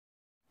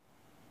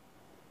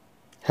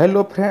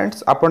Hello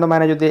friends, आपण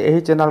मैंने जदि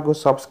यही चैनल को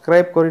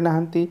सब्सक्राइब करना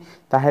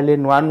ताहले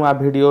नुआ नुआ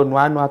वीडियो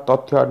नुआ नुआ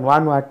तथ्य नुआ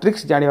नुआ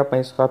ट्रिक्स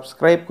जानापी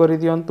सब्सक्राइब कर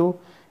दिंतु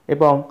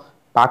एवं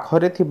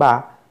पाखरे थिबा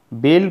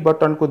बेल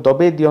बटन को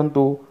दबे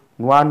दिंतु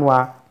नुआ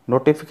नुआ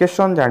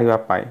नोटिफिकेशन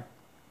जानापी।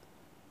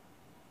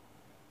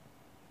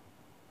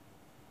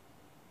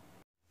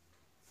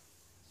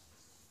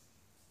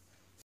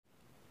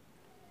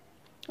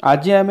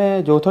 आज आम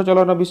यौथ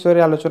चलन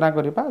विषय आलोचना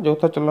करवा।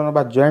 यौथ चलन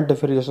बा जॉइंट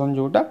डेफिनेशन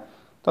जोटा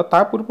तो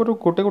ता पूर्व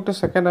गोटे गोटे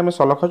सेकेंड आम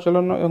सलख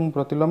चलन और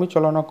प्रतिलोमी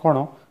चलन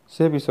कौन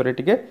से विषय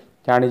टी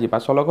जाणीजा।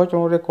 सलख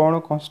चलन में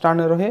कौन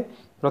कन्स्टांट रहे,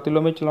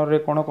 प्रतिलोमी चलन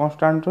में कौन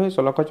कन्स्टांट रहे,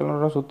 सलख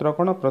चलन सूत्र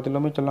कौन,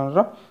 प्रतिलोमी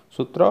चलन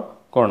सूत्र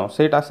कौन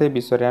से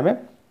विषय आम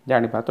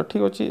जाना। तो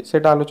ठीक अच्छे से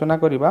आलोचना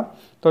करवा।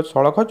 तो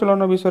सलख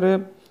चलन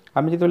विषय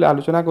आम जो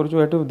आलोचना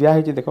करूँ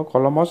दिखाई देख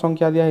कलम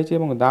संख्या दिखाई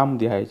और दाम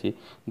दिखाई।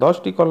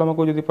 10 टी कलम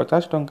को जब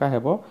 50 टंका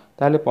हेबो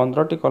ताहले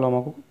 15 टी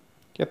कलम को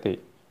केते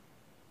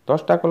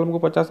 10 टा कलम को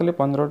 50 हेले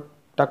 15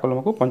 टा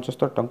कलम को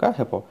 75 टंका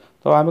हेबो।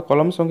 तो आम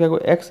कलम संख्या को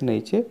x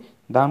नहीं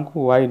दाम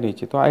को y नहीं।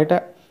 तो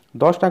यहाँ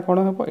 10 टा कौन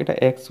हेबो एटा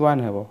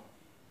x1 हेबो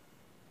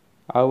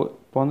आउ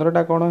 15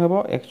 टा कौन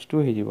हेबो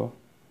x2 हो।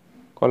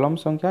 कलम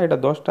संख्या यहाँ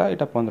 10 टा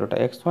यहाँ 15 टा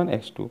x1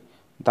 x2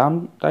 दाम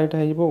टा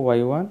यहाँ हो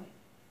y1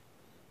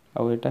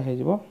 आउ यहाँ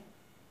हो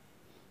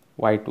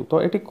y2।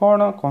 तो ये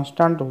कौन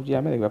कन्स्टांट रोचे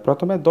आम देखा।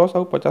 प्रथम 10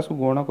 और 50 को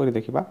गुण कर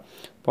देखा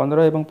 15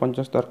 और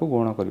 75 को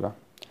गुण करवा।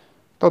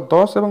 तो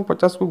 10 और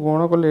 50 को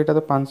गुण कले यहाँ तो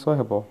 500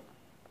 हेबो,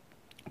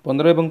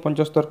 15 और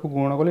 75 को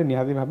गुण कले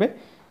निहाती भाव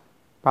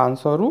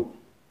 500 रु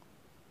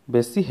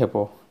बेसी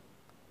हेबो।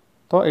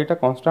 तो यहाँ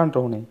कन्स्टांट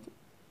रोना।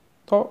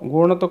 तो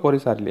गुण तो कर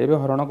सारे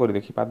एवं हरण कर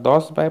देखा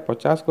 10 बाय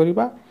 50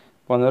 करवा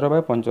 15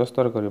 बाय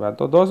 75 करवा।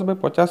 तो 10 बाय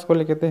 50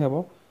 कले केते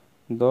हेबो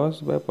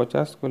 10 बाय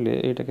 50 कले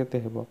यहाँ केते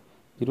हेबो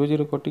 0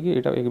 0 कटिकी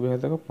यहाँ एक भी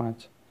देख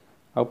 5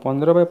 आ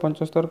 15 बाय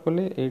 75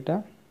 कले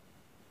यहाँ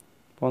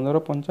 15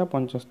 पंचा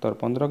 75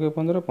 15 के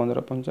 15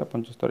 15 पंचा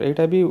 75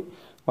 यहाँ भी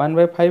 1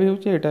 बाय 5 हो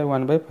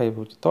 1 बाय 5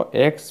 हो। तो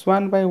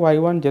x1 बाय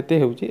y1 जिते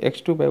हो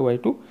x2 बाय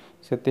y2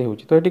 सेते हो।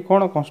 तो ये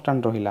कौन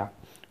कन्स्टांट रहा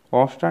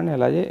कन्स्टांट है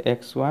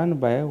x1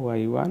 bye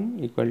y1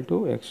 equal to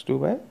x2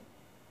 bye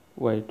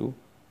y2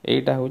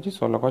 यहाँ हूँ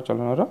सलख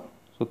चलन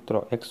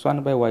सूत्र x1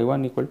 bye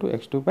y1 equal to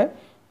x2 bye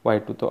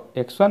y2। तो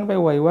x1 bye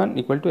y1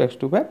 equal to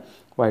x2 bye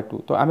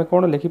y2। तो आम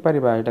कौन लिखिपर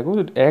यहाँ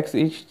को x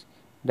is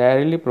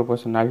directly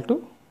proportional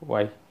to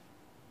y।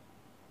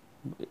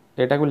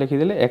 यहाँ को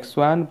लिखिदे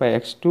x1 bye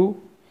x2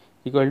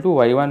 equal to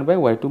y1 bye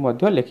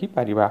y2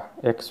 लिखिपर।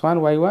 x1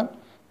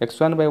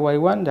 bye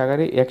y1 जगह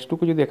x2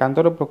 को जो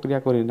एकांतर प्रक्रिया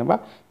करवा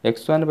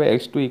x1 bye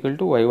x2 equal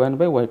to y1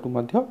 bye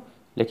y2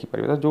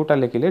 लिखिपर। तो जोटा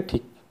लिखिले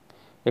ठीक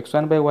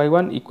x1 bye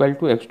y1 equal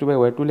to x2 bye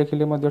y2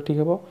 लिखिले ठीक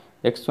हे।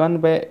 x1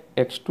 bye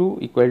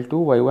x2 equal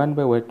to y1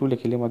 bye y2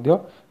 लिखिले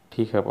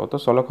ठीक हे। तो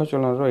सलख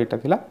चलन यहाँ था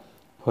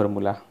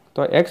फर्मूला।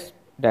 तो x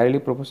directly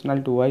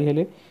proportional to y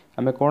हेले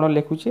आम कौन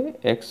लिखुचे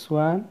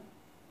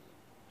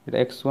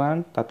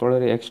x1 ता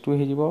तले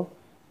x2 हो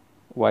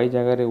y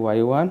जगह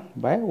y1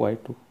 बाय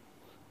y2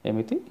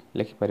 एमती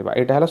लिखिपर।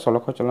 यहाँ है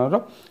सलख चलन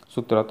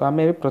सूत्र। तो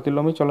आम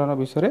प्रतिलोमी चलन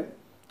विषय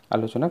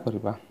आलोचना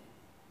करवा।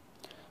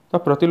 तो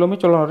प्रतिलोमी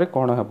चलन रे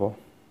कौन हेबो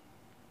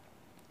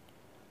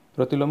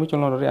प्रतिलोमी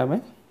चलन रे आम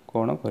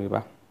कौन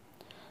करवा।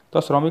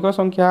 तो श्रमिक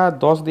संख्या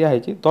 10 दिखाई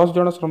 10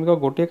 जन श्रमिक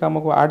गोटे कम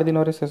को 8 दिन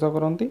में शेष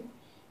करती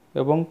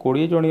एवं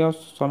 20 जन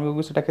श्रमिक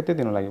को सीटा केते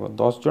दिन लगे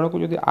 10 जन को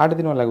जब 8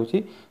 दिन लगुच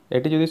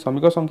ये जब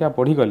श्रमिक संख्या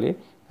बढ़ीगले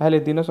ताहले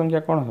दिन संख्या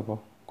कौन हेबो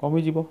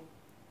कमिज।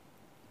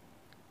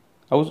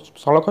 आउ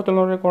सलख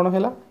चलन रे कौन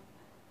है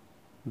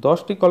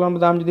 10 टी कलम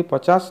दाम जब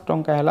 50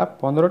 टंका है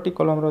 15 टी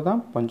कलम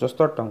दाम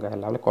 75 टंका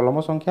है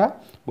कलम संख्या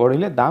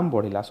बढ़िले दाम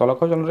बढ़िला। सलख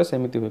चलन रे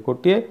सेमिति हुए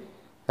गोटे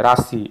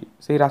राशि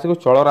से राशि को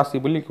चल राशि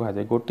बोली कह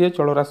जाए। गोटे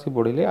चल राशि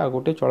बढ़िले आ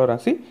गोटे चल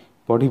राशि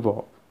बढ़िबो,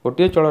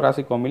 गोटे चल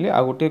राशि कमिले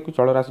आ गोटे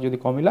चल राशि जदि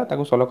कमिला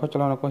ताको सलख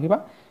चलन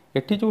कहवा।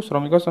 एठी जो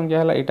श्रमिक संख्या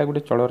है यहाँ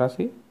गोटे चल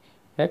राशि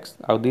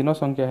x आ दिन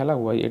संख्या है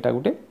y यहाँ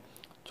गोटे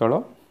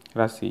चल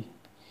राशि।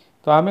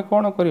 तो आम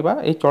कौन करवा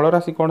ये चल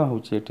राशि कौन हो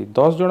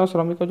 10 जन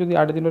श्रमिक जब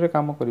 8 दिन में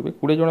कम करेंगे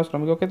 20 जन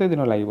श्रमिक केते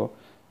दिन लगे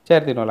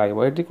 4 दिन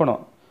लगे। ये कौन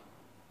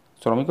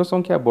श्रमिक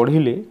संख्या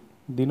बढ़िले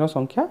दिन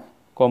संख्या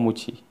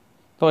कमुची।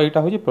 तो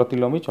यहाँ हूँ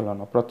प्रतिलोमी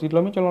चलन।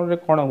 प्रतिलोमी चलन में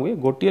कौन हुए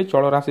गोटे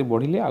चल राशि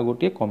बढ़िले आ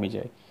गोटे कमी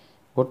जाए,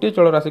 गोटे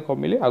चल राशि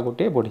कमिले आ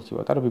गोटे बढ़ीज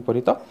तार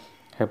विपरीत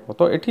हेब।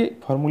 तो ये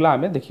फर्मूला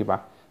आम देखा।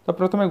 तो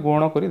प्रथम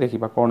गुण कर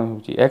देखा कौन हो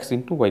x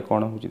इंटू y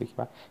कौन हो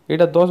देखा।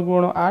 यहाँ 10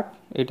 गुण 8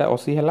 यहाँ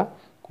 80 है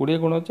 20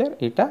 गुण 4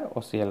 यहाँ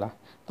 80 है।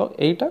 तो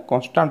यहाँ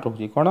कन्स्टांट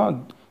रोचे कौन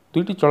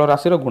दुईटी चल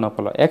राशि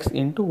गुणफल x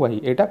इंटू y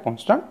यहाँ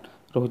कन्स्टांट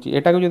रोचे।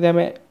 यहाँ को जब आम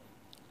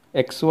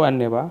x1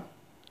 नेबा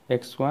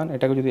x1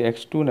 यहाँ को जब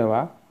x2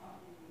 नेबा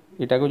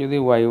यहाँ को जब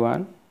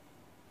y1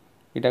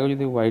 यहाँ को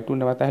जब y2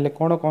 नेबा ताहले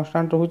कौन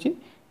कन्स्टांट रोचे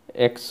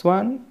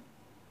x1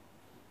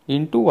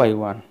 into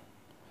y1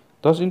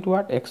 10 into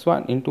 8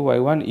 x1 into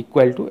y1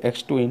 equal to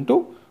x2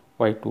 into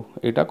y2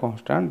 यहाँ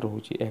कन्स्टांट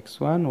रोचे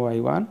x1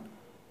 y1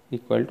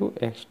 equal to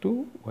x2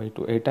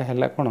 y2 यहाँ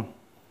है कौन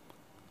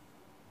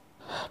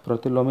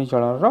प्रतिलोमी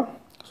चलनर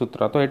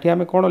सूत्र। तो ये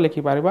आम कौन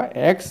लिखिपर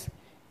x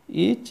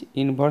is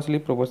inversely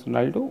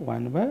proportional to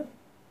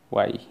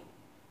 1/y।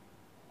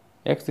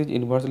 X is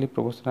inversely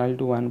proportional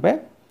to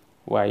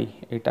 1/y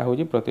यहाँ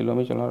हूँ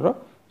प्रतिलोमी चलनर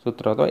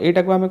सूत्र। तो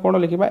यहाँ को आम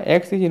कौन लिखा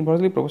x is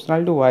inversely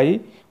proportional to y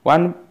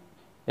 1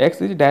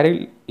 x is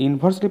direct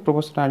inversely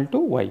proportional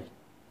to y।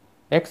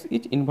 X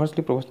is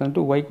inversely proportional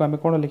to y को आम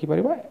कौन लिखिपर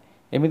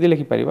एमती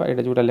लिखिपर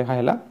यहाँ जोटा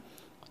लिखाला।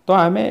 तो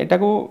आम यहाँ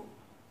को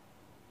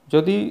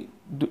जदि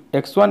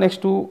x1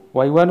 x2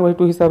 y1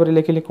 y2 हिसाब से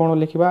लिखिले कौन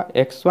लिखा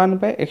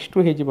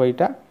x1/x2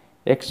 Hota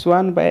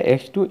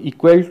x1/x2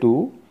 equal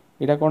to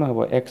यहाँ कौन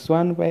हम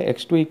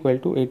x1/x2 इक्वल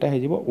टू यहाँ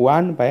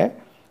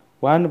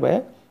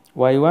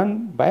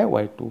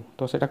 1/y1/y2।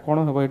 तो सेटा कौन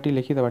हम ये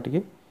लिखिदेवा टे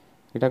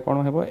यहाँ कौन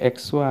हम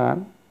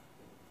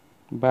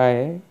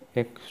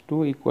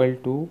x1/x2 इक्वल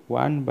टू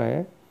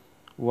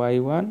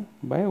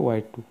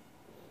 1/y1/y2।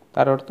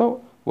 तार अर्थ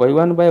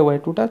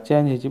y1/y2 टा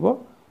चेंज हो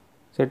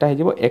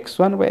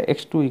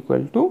x1/x2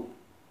 इक्वल टू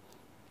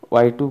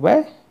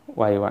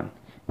y2/y1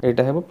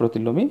 यहाँ है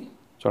प्रतिलोमी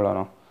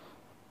चलन।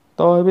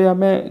 तो ये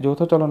आम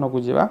यौथ चलन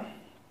को जावा।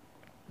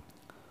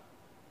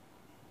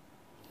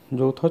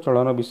 यौथ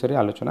चलन विषय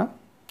आलोचना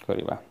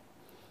करवा।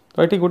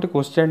 तो ये गोटे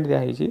क्वेश्चन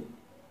दिखाई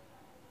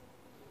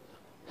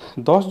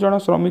 10 जन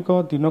श्रमिक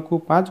दिन को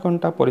 5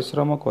 घंटा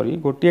परिश्रम करी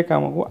गोटे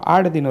काम को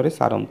 8 दिन में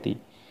सारती,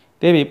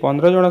 तेरे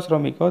 15 जन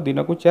श्रमिक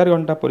दिन को 4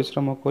 घंटा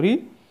परिश्रम करी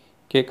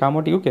के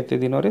कामटी को केते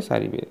दिन में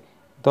सारे।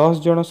 10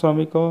 जन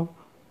श्रमिक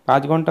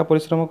 5 घंटा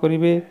परिश्रम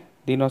करेंगे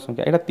दिन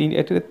संख्या यहाँ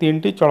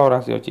 3टी चल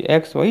राशि अच्छी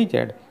एक्स वाई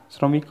जेड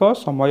श्रमिक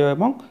समय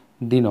एवं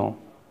दिन।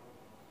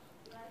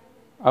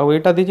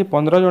 आईटा दी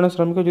 15 जन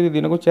श्रमिक जो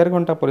दिन को 4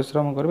 घंटा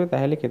परिश्रम करेंगे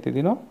ताहले केते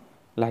दिन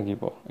लगे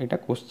यहाँ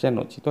क्वेश्चन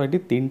अच्छी। तो ये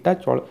 3टा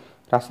चल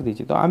राशि दी।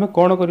 तो आम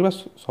कौन करवा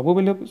सब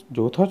बेले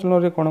यौथ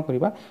चलन कौन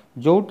करवा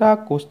जोटा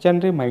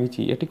क्वेश्चन रे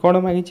मांगी ये कौन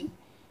मांगी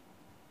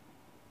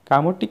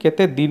कामटी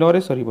केते दिन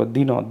रे सरीब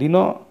दिन दिन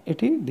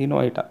ये दिन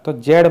यहाँ। तो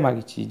जेड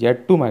मांगी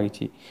Z2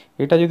 मांगी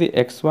यहाँ जदि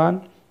x1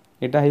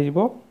 यहाँ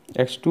हो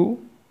x2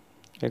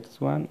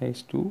 x1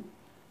 x2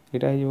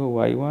 यहाँ हो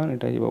y1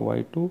 यहाँ हो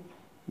y2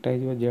 यहाँ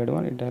हो Z1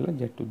 यहाँ है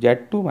Z2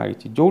 Z2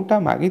 मांगी जोटा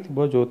मांगी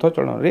यौथ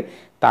चलन रे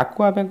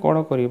ताकू आम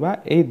कौन करवा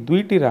ये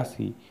दुईटी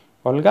राशि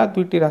अलगा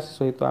दुईटी राशि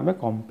सहित आम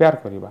कंपेयर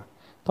करवा।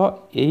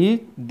 तो यही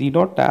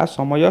दिनटा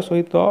समय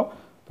सहित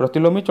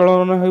प्रतिलोमी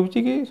चलन हो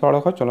कि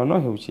सड़क चलन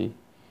हो।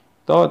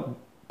 तो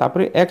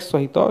तापर एक्स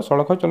सहित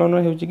सड़क चलन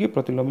हो कि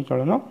प्रतिलोमी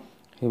चलन हो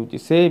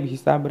से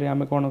हिसाब से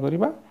आम कौन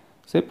करवा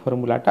से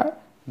फर्मूलाटा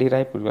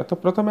डिराइव करवा। तो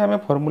प्रथम आम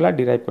फर्मूला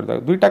डिराइव कर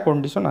दुईटा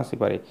कंडीशन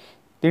आसीपे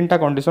 3टा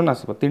कंडीशन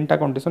आसो 3टा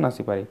कंडीशन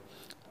आसीपे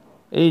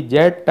यही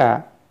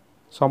जेडटा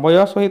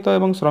समय सहित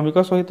एवं श्रमिक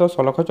सहित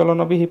सड़क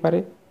चलन भी हो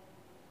पारे।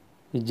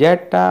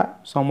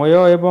 जेडटा समय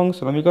एवं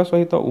श्रमिक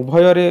सहित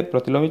उभय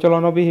प्रतिलोमी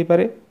चलन भी हो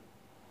पारे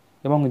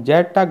एवं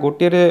जेडटा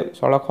गोटे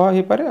सड़क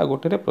हो पारे और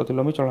गोटे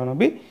प्रतिलोमी चलन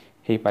भी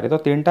हो पारे। तो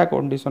 3टा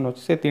कंडीशन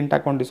अच्छे से 3टा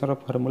कंडीशन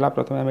फर्मूला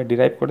प्रथम आम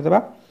डिराइव करदेबा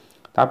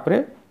तापर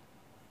ये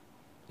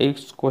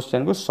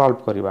क्वेश्चन को सॉल्व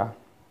करवा।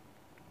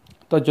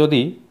 तो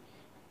जदि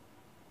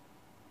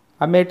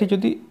आम ये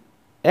जदि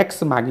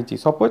एक्स मागी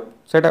सपोज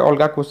से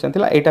अलग क्वेश्चन थी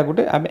यहाँ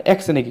गोटे आम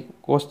एक्स नहीं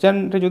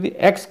क्वेश्चन रे जदि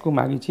एक्स को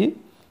मागी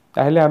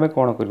ताहले आम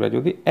कौन करवा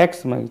जदि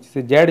एक्स मागी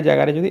से जेड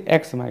जगार जदि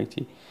एक्स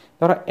मागी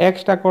धर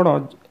एक्सटा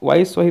कौन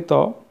वाई सहित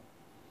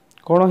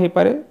कौन हो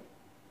पारे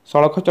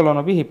सड़क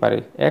चलन भी हो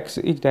पारे x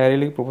is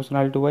directly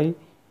proportional to Y.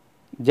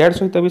 Z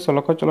सहित भी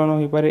सड़क चलन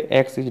हो पारे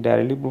x is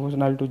directly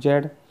proportional to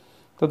Z.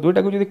 तो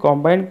दुईटा को जब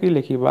कंबाइन की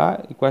लिखा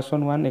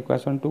इक्वेशन 1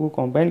 इक्वेशन 2 को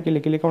कंबाइन की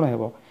लिखिले कौन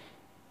हो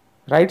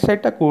राइट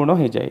साइडटा पूर्ण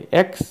हो जाए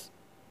एक्स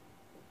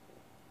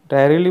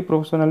डायरेक्टली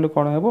प्रोपोर्शनल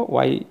कौन हो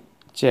वाई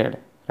जेड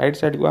राइट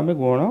साइड को आम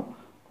गुण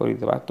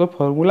करदेवा। तो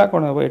फर्मूला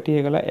कौन हो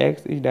ये होगा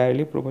x is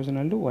directly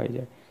proportional to Y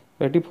Z.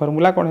 तो ये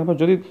फर्मूला कौन हो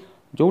जदि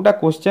जोटा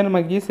क्वेश्चन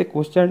मागी से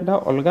क्वेश्चनटा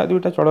अलग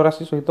दुईटा चल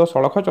राशि सहित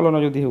सड़क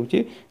चलन जदि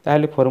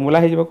होता फर्मूला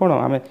हो कौन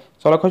आम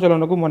सड़क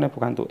चलन को मन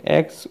पकातु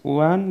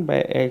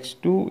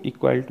x1/x2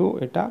 इक्वल टू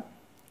यहाँ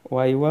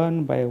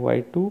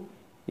y1/y2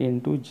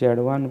 इंटू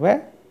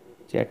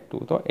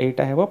z1/z2। तो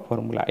यहाँ है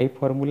फर्मूला ये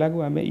फर्मूला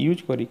को आम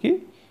यूज करी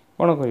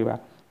कौन करवा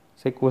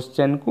से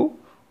क्वेश्चन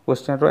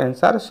क्वेश्चन रो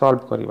आंसर सॉल्व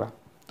करवा।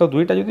 तो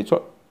दुईटा जदि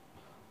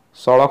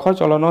सड़क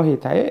चलन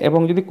होता है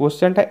एवं जदि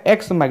क्वेश्चनटा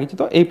एक्स मागी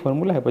तो यही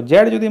फर्मूला है।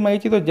 जेड जदि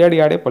मागी तो जेड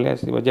इे पलि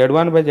आस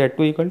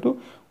z1/z2 इक्वल टू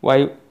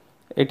वाई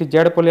ये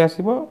जेड पलि आस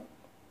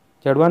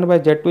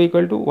z1/z2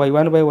 equal to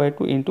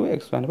y1/y2 into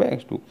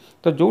x1/x2।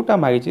 तो जोटा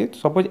मागी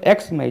सपोज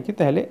एक्स मागी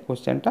ताहले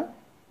क्वेश्चनटा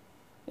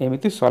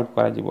एमती सॉल्व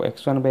करा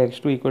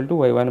x1/x2 equal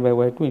to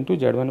y1/y2 into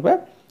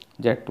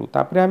z1/z2।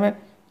 तापर आम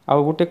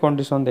आउ गोटे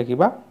कंडीशन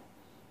देखा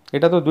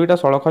यहाँ तो दुईटा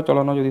सड़क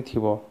चलन जदि थी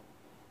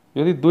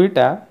जदि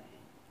दुईटा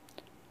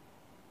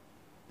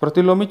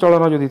प्रतिलोमी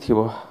चलन जदि थी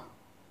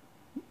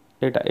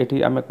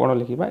ये आम कौन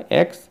लिखा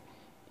x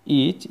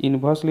is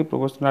inversely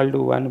proportional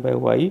to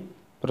 1/y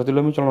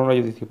प्रतिलोमी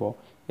चलन जदि थी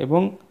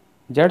एवं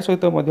जेड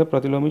सहित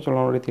प्रतिलोमी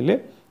चलन थे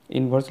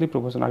इनवर्सली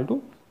प्रोपोर्शनल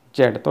टू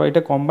जेड। तो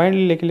ये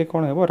कंबाइंडली लिखिले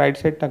कौन हो राइट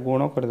साइडटा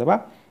गुण करदेबा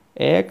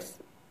एक्स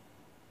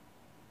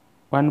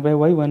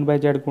 1/y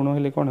 1/z गुण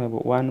हेले कौन हे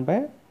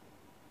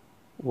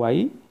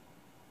 1/y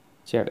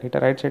जेड एटा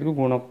राइट साइड को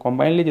गुण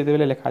कंबाइनली जिते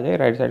बेले लिखा जाए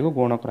राइट साइड को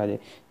गुण करा जाए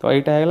तो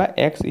एटा हेला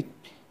x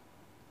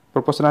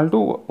proportional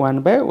to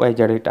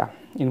 1/yz Etah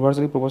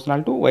inversely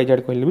proportional to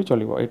yz कहले भी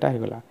चलिबो एटा हे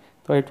गला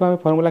तो एठो हम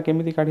फार्मूला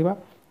केमिति काढिबा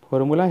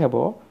फार्मूला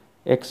हेबो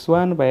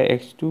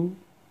x1/x2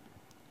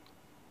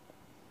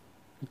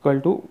 equal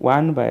to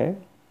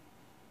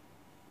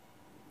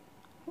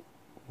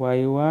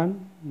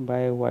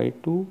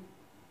 1/y1/y2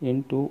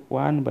 into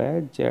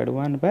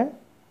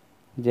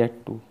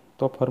 1/z1/z2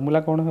 तो फार्मूला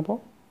कौन हेबो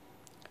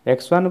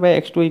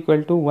x1/x2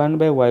 equal to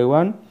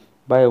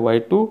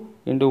 1/y1/y2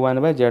 into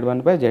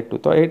 1/z1/z2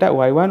 तो यहाँ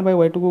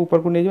y1/y2 को ऊपर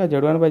को नहीं जावा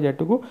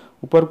z1/z2 को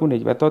ऊपर को नहीं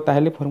जावा तो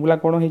ताहले फार्मूला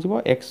कौन हो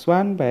जिवो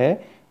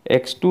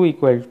x1/x2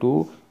 equal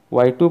to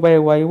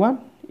y2/y1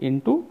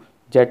 into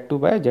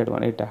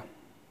z2/z1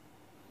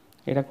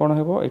 एटा कौन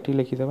हेबो एठी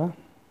लिखि देबा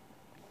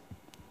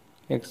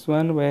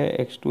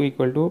x1/x2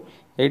 equal to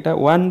Etah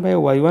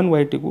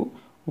 1/y1/y2 को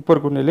ऊपर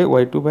को नेले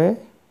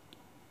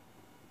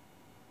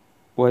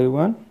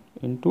y2/y1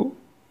 इंटू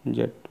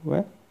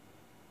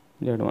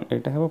z2/z1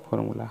 एटा हेबो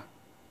formula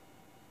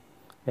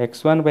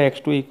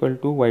x1/x2 equal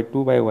to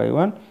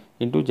y2/y1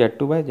 into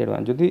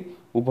z2/z1 जदि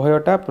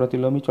उभयटा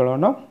प्रतिलोमी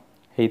चलन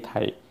हेई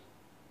थाए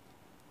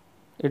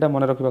एटा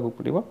मन रखिबा को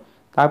पड़िबो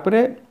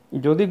तापरे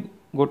जदि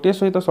गोटे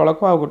सहित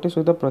सड़क आ गोटे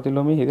सहित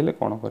प्रतिलोमी हेदिले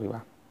कोन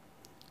करबा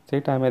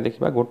सेटा हमें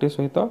देखिबा गोटे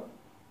सहित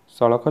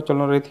सड़क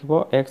चलन रे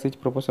थिबो x is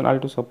proportional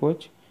to suppose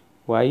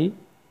y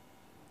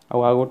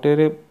आ गोटे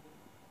रे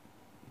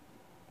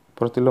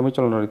प्रतिलोमी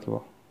चलन रे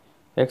थिबो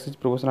x is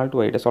proportional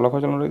to y एटा सड़क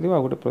चलन रे थिबो आ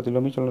गोटे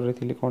प्रतिलोमी चलन रे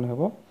थिले कोन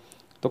हेबो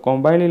तो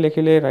कंबाइनली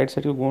लिखिले राइट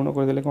साइड को गुण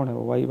कर देले कोन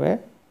हेबो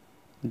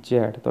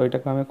y/z तो एटा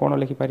को हमें कोन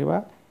लिखि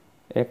परिबा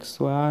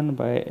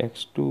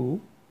x1/x2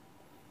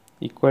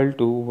 इक्वल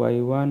टू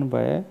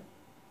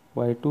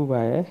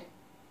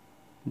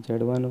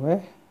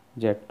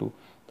y1/y2/z1/z2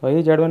 तो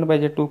ये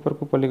z1/z2 ऊपर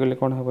को पली गले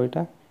कोन हेबो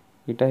एटा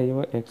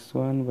हेबो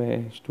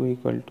x1/x2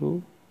 equal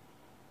to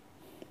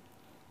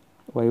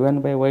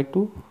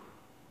y1/y2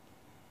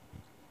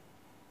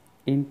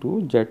 into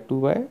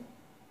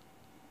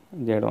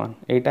z2/z1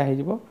 एटा हे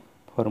जिवो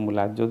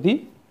फार्मूला जदि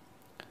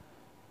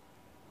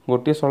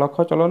गोटे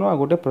सड़क चलन आ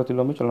गोटे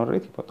प्रतिलोमी चलन रे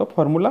थिबो तो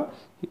फार्मूला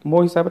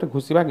मो हिसाब रे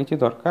घुसिबा किछि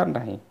दरकार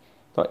नाही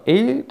तो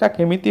एटा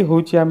केमिति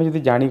होउछि आमे जदि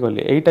जानि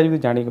गले एटा जदि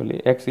जानि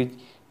गले x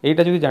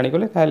एटा जदि जानि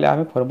गले ताले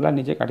आमे फार्मूला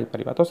निजे काढी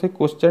परिबा तो से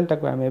क्वेश्चन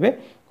टाको आमे एबे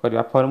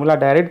करबा फार्मूला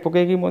डायरेक्ट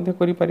पके की मध्ये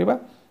करि परिबा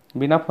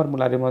बिना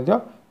फार्मूला रे मध्ये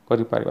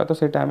करि परिबा तो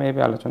सेटा आमे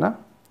एबे आलोचना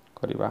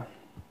करबा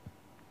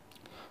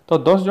तो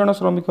 10 जन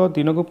श्रमिक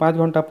दिन को 5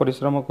 घंटा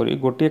परिश्रम करी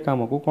गोटे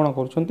काम को कोन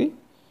करछंती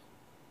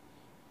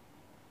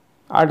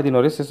 8 दिन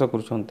रे शेष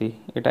करछंती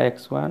एटा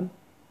x1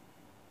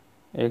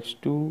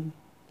 x2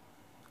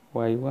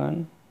 y1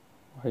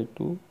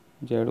 y2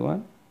 z1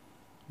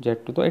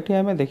 z2 तो एठी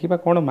हमें देखिबा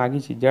कोन मागी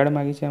छी z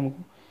मागी छी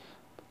हमको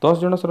 10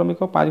 जन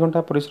श्रमिक 5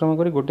 घंटा परिश्रम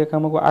करी गोटे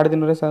काम को 8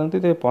 दिन रे सारंती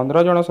तो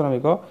 15 जन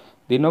श्रमिक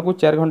दिन को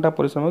 4 घंटा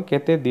परिश्रम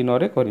केते दिन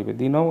रे करिवे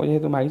दिन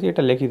जेहेतु मागी छी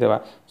एटा लिखि देबा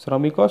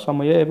श्रमिक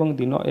समय एवं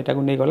दिन एटा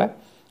को नै गला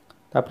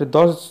तापर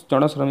 10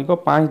 जन श्रमिक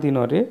 5 दिन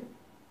रे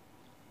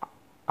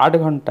 8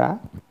 घंटा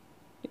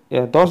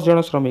 10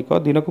 जन श्रमिक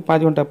दिन को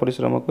 5 घंटा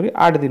परिश्रम करी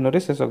 8 दिन रे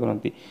शेष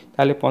करंती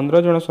ताले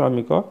 15 जन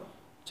श्रमिक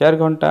 4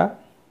 घंटा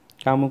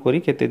काम करी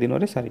केते दिन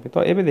रे सारिबे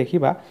तो एबे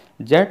देखिबा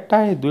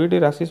जेटा ए दुईटी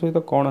राशि सहित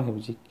कोन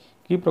हेउची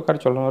की प्रकार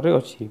चलन रे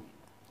अछि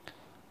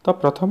तो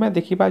प्रथमे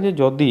देखिबा जे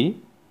जदी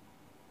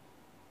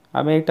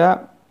आमे एटा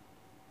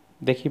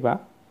देखिबा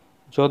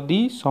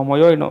जदी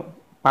समय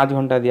 5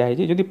 घंटा दिया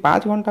है जदि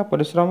 5 घंटा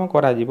परिश्रम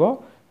करा जिवो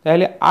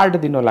ताले 8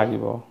 दिन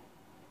लागिवो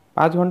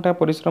 5 घंटा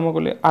परिश्रम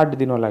कले 8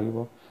 दिन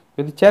लागिवो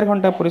जदि 4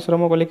 घंटा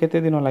परिश्रम कले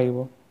केते दिन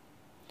लागिवो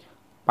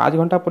 5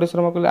 घंटा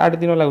परिश्रम कले 8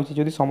 दिन लागुची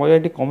जदि समय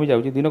एटी कमी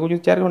जाउची दिन को जदि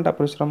 4 घंटा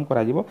परिश्रम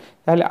करा जिवो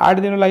ताले 8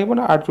 दिन लागिवो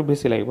ना 8 रु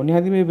बेसी लागिवो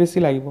निहादी बेसी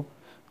लागिवो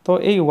तो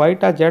एई y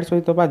टा z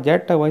सहित बा z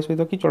टा y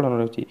सहित की चलन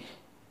रहउची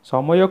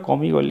समय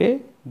कमी गले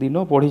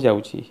दिन बढ़ी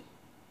जाउची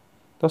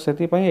तो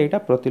सेति पई एटा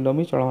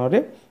प्रतिलोमी चलन रे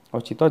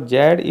अछि तो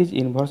z is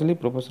inversely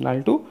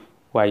proportional to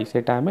y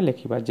सेटा हमें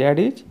लिखिबा z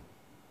is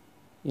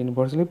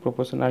inversely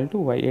proportional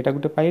to y एटा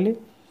गुटे पाइले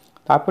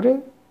तापरे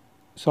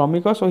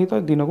श्रमिक सहित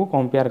दिन को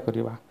कंपेयर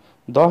करिबा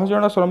 10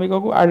 जन श्रमिक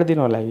को 8 दिन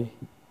लागे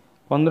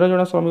 15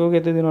 जन श्रमिक को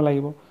केते दिन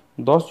लागिवो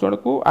 10 जन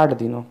को 8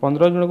 दिन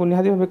 15 जन को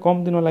निहादी भाबे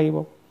कम दिन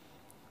लागिवो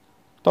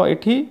तो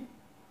एठी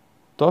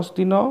 10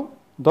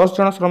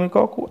 जन श्रमिक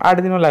को 8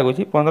 दिन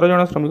लागुची 15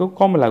 जन श्रमिक को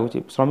कम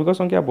लागुची श्रमिक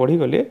संख्या बढ़ी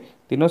गले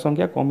दिन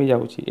संख्या कमी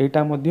जाउची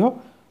एटा मध्य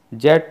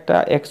z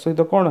टा x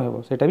सहित कोन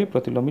हेबो सेटा भी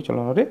प्रतिलोमी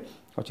चलन रे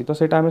अछि तो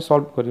सेटा हमें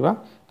सॉल्व करबा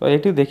तो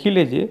एठी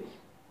देखिले जे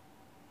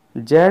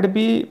z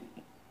भी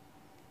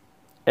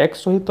x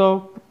सहित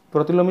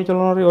प्रतिलोमी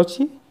चलन रे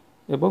अछि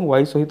एवं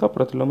y सहित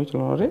प्रतिलोमी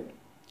चलन रे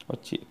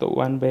अछि तो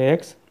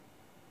 1/x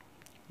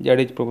z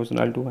is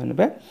proportional to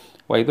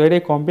 1/y तो एटे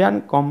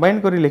कंबाइन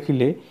करी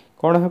लिखिले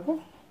कोन हेबो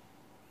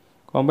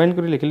कंबाइन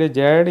करी लिखिले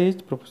z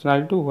is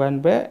proportional to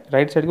 1 bye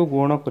right side को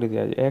गुण कर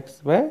दिया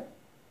x/y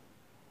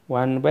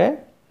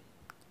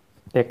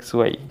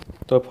 1/xy।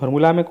 तो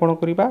फॉर्मूला आम कौन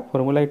करवा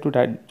फॉर्मूला यू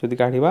जदि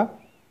काढ़ा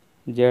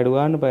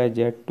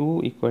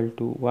z1/z2 equal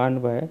to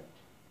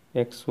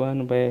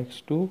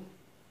 1/x1/x2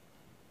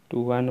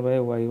 to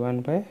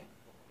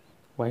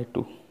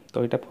 1/y1/y2।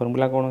 तो यहाँ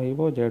फॉर्मूला कौन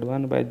हो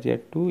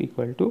z1/z2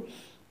 इक्वल टू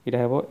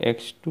यहाँ हम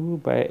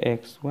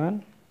x2/x1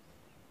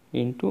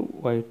 इंटू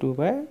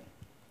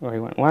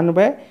y2/y1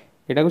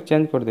 1/यहाँ को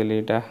चेंज करदेली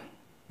यहाँ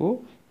को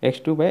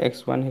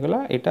x2/x1 होगला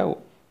यहाँ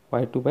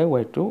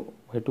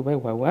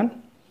y2/y1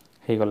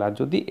 होगला।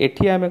 जदि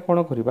एठी आमे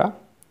कौन करवा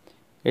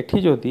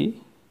एठी जदि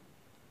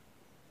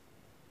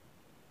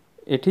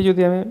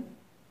आमे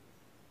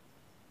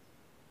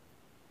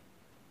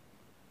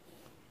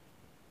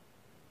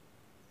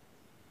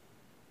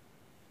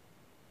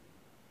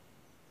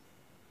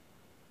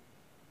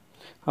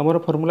हमर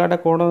फॉर्मूलाटा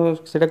कौन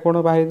से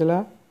कौन बाहरी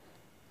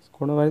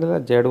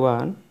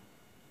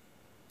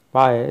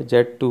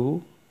z1/z2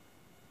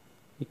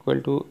 equal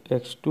to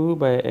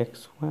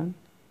x2/x1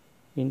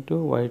 into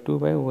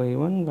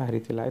y2/y1 बाहरी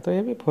तो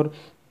ये भी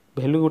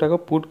भैल्यू गुड़ाक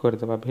पुट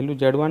करदेवा भैल्यू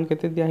z1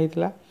 केते दिया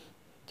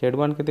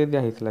z1 केते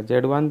दिया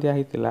z1 दिया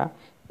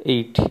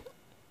 8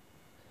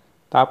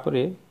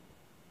 तापरे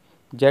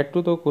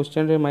z2 तो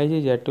क्वेश्चन रे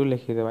माइजी z2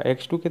 लिखिदेवा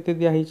x2 केते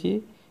दिया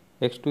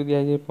x2 दिया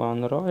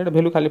 15 ये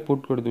भैल्यू खाली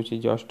पुट कर दूची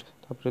जस्ट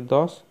तापरे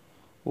 10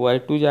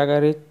 y2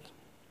 जगार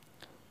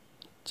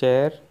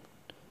 4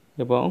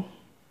 एवं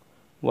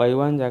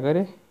y1 जगार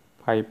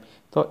 5।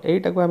 तो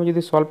यहीटा को आम जब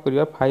सल्व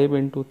करवा 5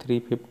 इंटू 3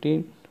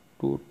 15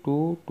 2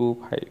 2 2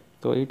 5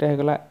 तो यहाँ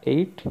होगला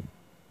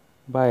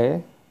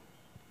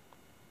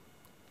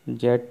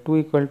 8/z2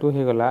 equal to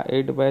होगला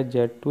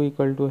 8/z2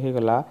 equal to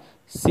होगला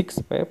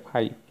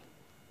 6/5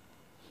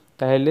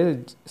 ताहले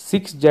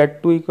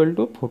 6z2 equal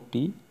to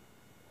 40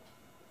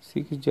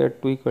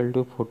 6z2 equal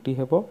to 40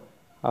 हेबो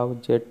आउ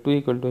z2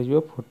 इक्वल टू हो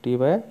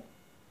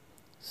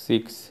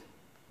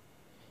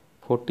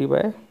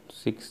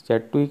 40/6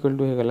 z2 इक्वल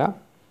टू होगला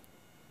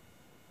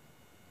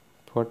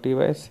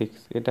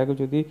 40/6 एटा को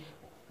जदि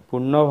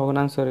पूर्ण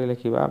भग्नांश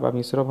लिखा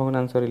मिश्र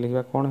भग्नांश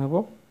लिखा कौन हम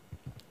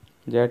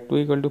z2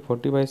 इक्वल टू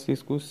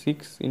 40/6 को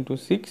 6 इंटू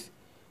 6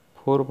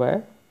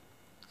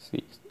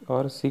 4/6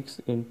 और 6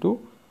 इंटू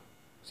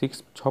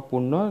 6 6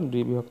 पूर्ण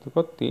 2 विभक्त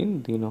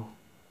 3 दिन।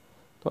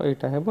 तो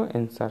यहाँ है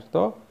आंसर।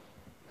 तो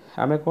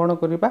आमे कौन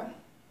करवा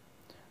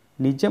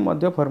निजे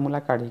मध्य फॉर्मूला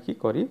काढ़ी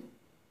करी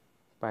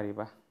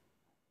पारिबा।